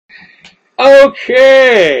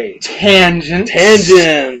Okay. Tangents,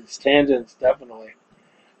 definitely.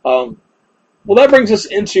 Well, that brings us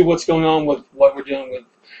into what's going on with what we're doing with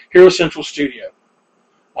Hero Central Studio.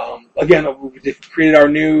 Again, we've created our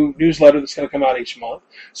new newsletter that's going to come out each month.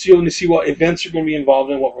 So you'll see what events are going to be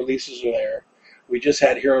involved in, what releases are there. We just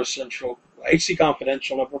had Hero Central HC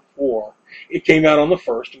Confidential number 4. It came out on the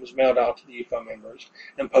 1st. It was mailed out to the UFO members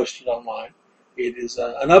and posted online. It is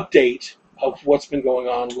an update of what's been going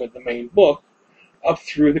on with the main book up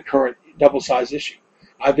through the current double-size issue.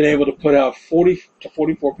 I've been able to put out 40 to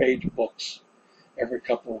 44-page books every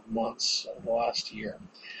couple of months of the last year.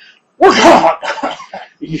 Workaholic!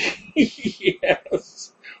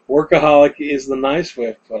 Yes. Workaholic is the nice way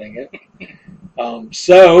of putting it.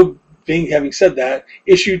 So, having said that,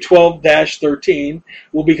 issue 12-13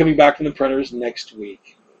 will be coming back from the printers next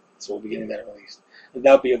week. So we'll be getting that released. And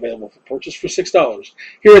that'll be available for purchase for $6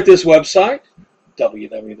 here at this website,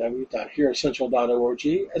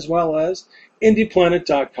 www.herocentral.org, as well as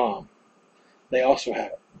indieplanet.com. They also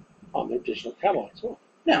have it on their digital catalog as well.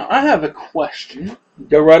 Now, I have a question.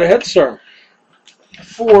 Go right ahead, sir.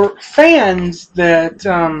 For fans that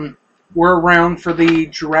were around for the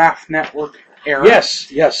Giraffe Network era,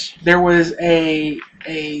 yes, there was a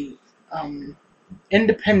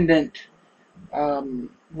independent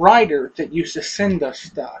writer that used to send us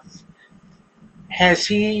stuff. Has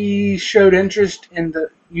he showed interest in the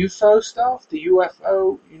UFO stuff, the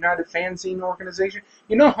UFO United Fanzine Organization?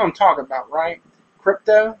 You know who I'm talking about, right?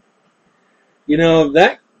 Crypto? You know,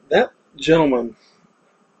 that gentleman,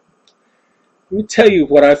 let me tell you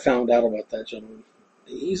what I found out about that gentleman.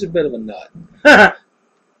 He's a bit of a nut.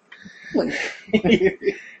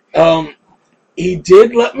 He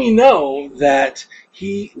did let me know that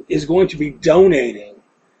he is going to be donating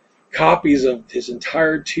copies of his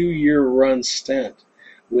entire 2-year run stint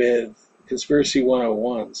with Conspiracy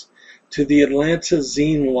 101s to the Atlanta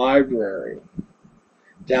Zine Library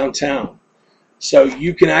downtown. So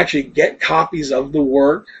you can actually get copies of the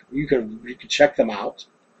work. You can check them out,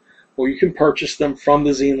 or you can purchase them from the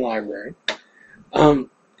Zine Library.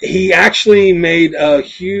 He actually made a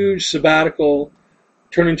huge sabbatical,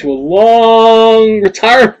 turned into a long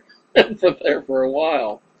retirement for a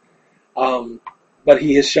while. But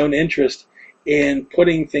he has shown interest in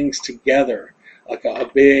putting things together, like a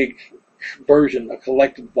big version, a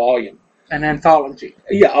collected volume. An anthology.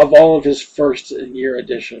 Yeah, of all of his first year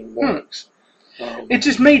edition works. It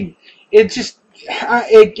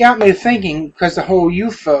got me thinking, because the whole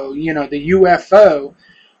UFO, the UFO,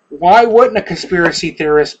 why wouldn't a conspiracy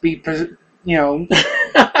theorist be, producing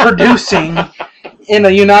in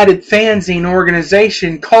a United Fanzine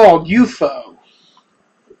organization called UFO?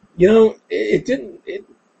 It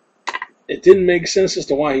didn't make sense as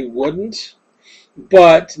to why he wouldn't,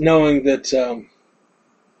 but knowing that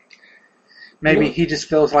maybe he just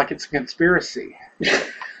feels like it's a conspiracy.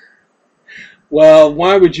 Well,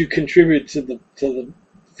 why would you contribute to the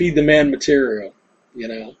feed the man material,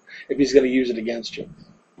 if he's going to use it against you?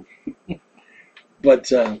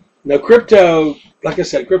 But no, Crypto, like I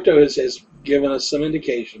said, Crypto has given us some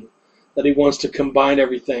indication that he wants to combine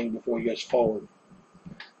everything before he goes forward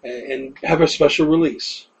and have a special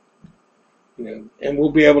release. And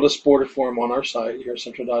we'll be able to sport it for him on our site,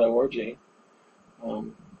 herocentral.org.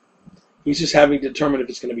 He's just having to determine if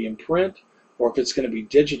it's going to be in print or if it's going to be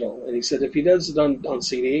digital. And he said if he does it on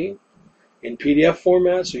CD, in PDF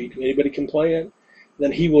format, so anybody can play it,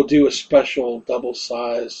 then he will do a special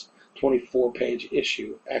double-size 24-page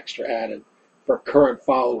issue extra added for current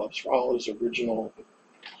follow-ups for all his original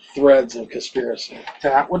threads of conspiracy.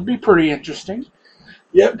 That would be pretty interesting.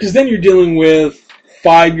 Yeah, because then you're dealing with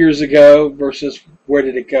 5 years ago versus where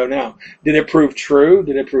did it go now? Did it prove true?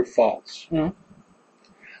 Did it prove false? Mm-hmm.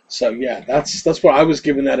 So yeah, that's what I was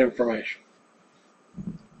given that information.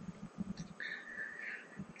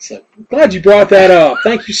 So glad you brought that up.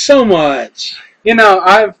 Thank you so much.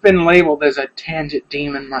 I've been labeled as a tangent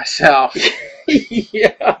demon myself.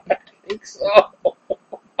 Yeah, I think so.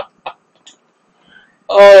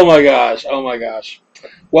 Oh my gosh.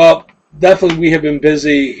 Well, definitely we have been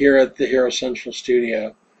busy here at the Hero Central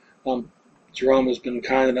Studio. Jerome has been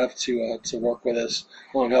kind enough to work with us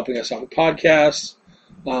on helping us on the podcast.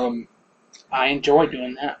 I enjoy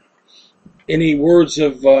doing that. Any words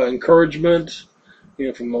of encouragement,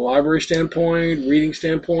 from a library standpoint, reading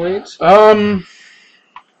standpoint?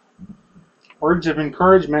 Words of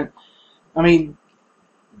encouragement.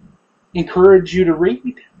 Encourage you to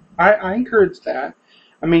read. I encourage that.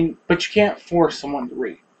 But you can't force someone to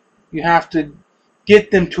read. You have to get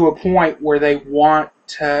them to a point where they want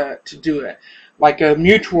to do it. Like a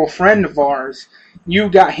mutual friend of ours, you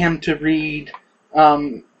got him to read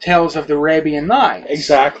Tales of the Arabian Nights.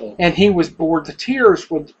 Exactly. And he was bored to tears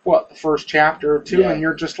with, the first chapter or two, and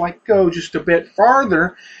you're just like, go just a bit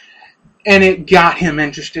farther. And it got him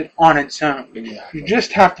interested on its own. Exactly. You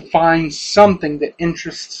just have to find something that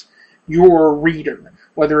interests your reader,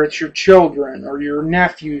 whether it's your children or your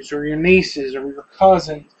nephews or your nieces or your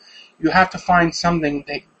cousins. You have to find something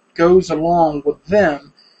that goes along with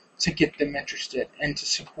them to get them interested and to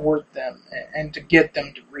support them and to get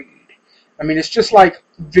them to read. I mean, it's just like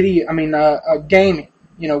gaming,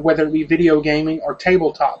 whether it be video gaming or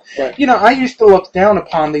tabletop. Right. I used to look down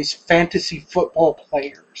upon these fantasy football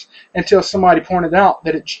players until somebody pointed out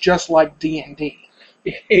that it's just like D&D.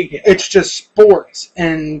 Yeah. It's just sports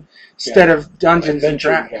instead of Dungeons and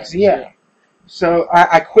Dragons. Yeah. So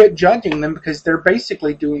I quit judging them because they're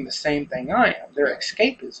basically doing the same thing I am. They're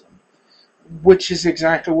escapism, which is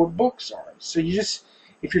exactly what books are. So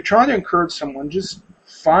if you're trying to encourage someone, just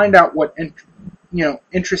find out what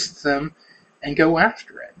interests them and go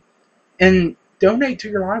after it. And donate to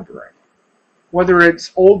your library. Whether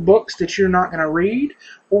it's old books that you're not going to read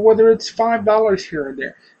or whether it's $5 here or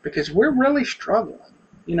there. Because we're really struggling.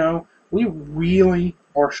 We really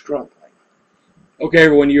are struggling. Okay,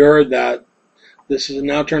 everyone, you heard that. This is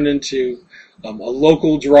now turned into a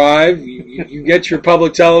local drive. You get your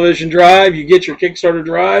public television drive. You get your Kickstarter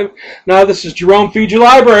drive. Now this is Jerome Feed Your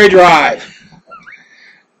Library drive.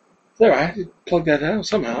 There, I had to plug that out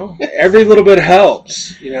somehow. Every little bit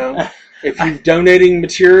helps, If you're donating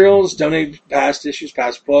materials, donate past issues,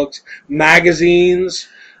 past books, magazines.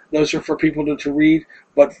 Those are for people to read.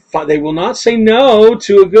 But they will not say no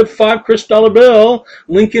to a good $5 crisp bill.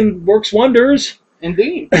 Lincoln works wonders.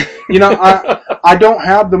 Indeed. I don't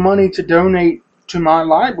have the money to donate to my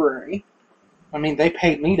library. I mean, they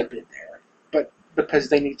paid me to bid there, but because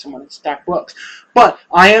they need someone to stack books. But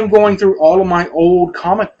I am going through all of my old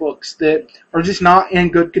comic books that are just not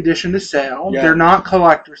in good condition to sell. Yeah. They're not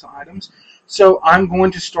collector's items. So I'm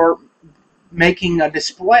going to start making a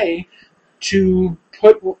display to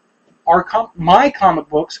put my comic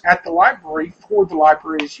books at the library for the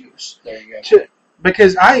library's use. There you go.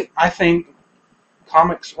 Because I think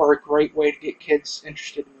comics are a great way to get kids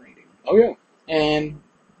interested in reading. Oh, yeah. And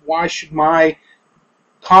why should my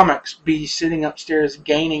comics be sitting upstairs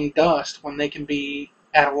gaining dust when they can be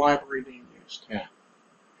at a library being used? Yeah.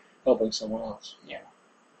 Helping someone else. Yeah.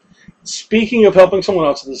 Speaking of helping someone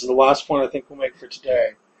else, this is the last point I think we'll make for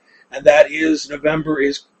today. And that is November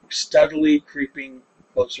is steadily creeping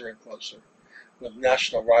closer and closer with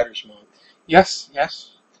National Writers Month. Yes.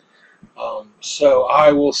 So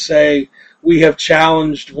I will say we have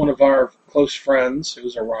challenged one of our close friends,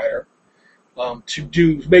 who's a writer,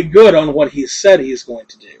 to make good on what he has said he is going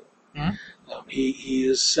to do. Mm-hmm. He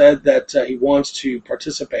has said that he wants to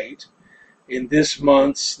participate in this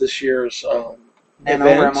year's event,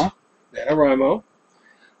 NanoWriMo.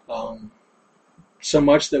 So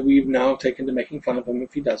much that we've now taken to making fun of him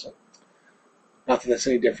if he doesn't. Not that that's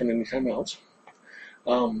any different anytime else.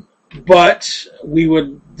 But we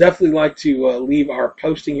would definitely like to leave our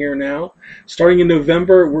posting here now. Starting in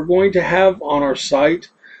November, we're going to have on our site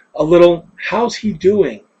a little "How's he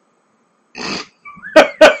doing?"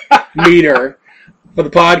 meter for the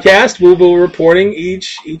podcast. We'll be reporting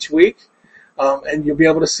each week, and you'll be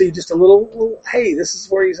able to see just a little. Hey, this is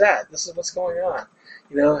where he's at. This is what's going on.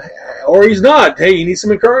 Or he's not. Hey, you need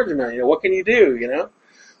some encouragement. What can you do?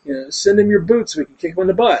 Send him your boots so we can kick him in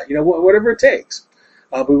the butt. Whatever it takes.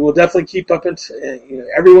 We will definitely keep up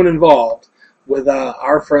everyone involved with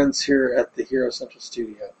our friends here at the Hero Central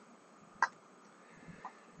Studio.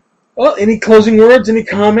 Well, any closing words? Any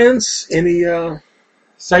comments? Any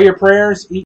say your prayers. Eat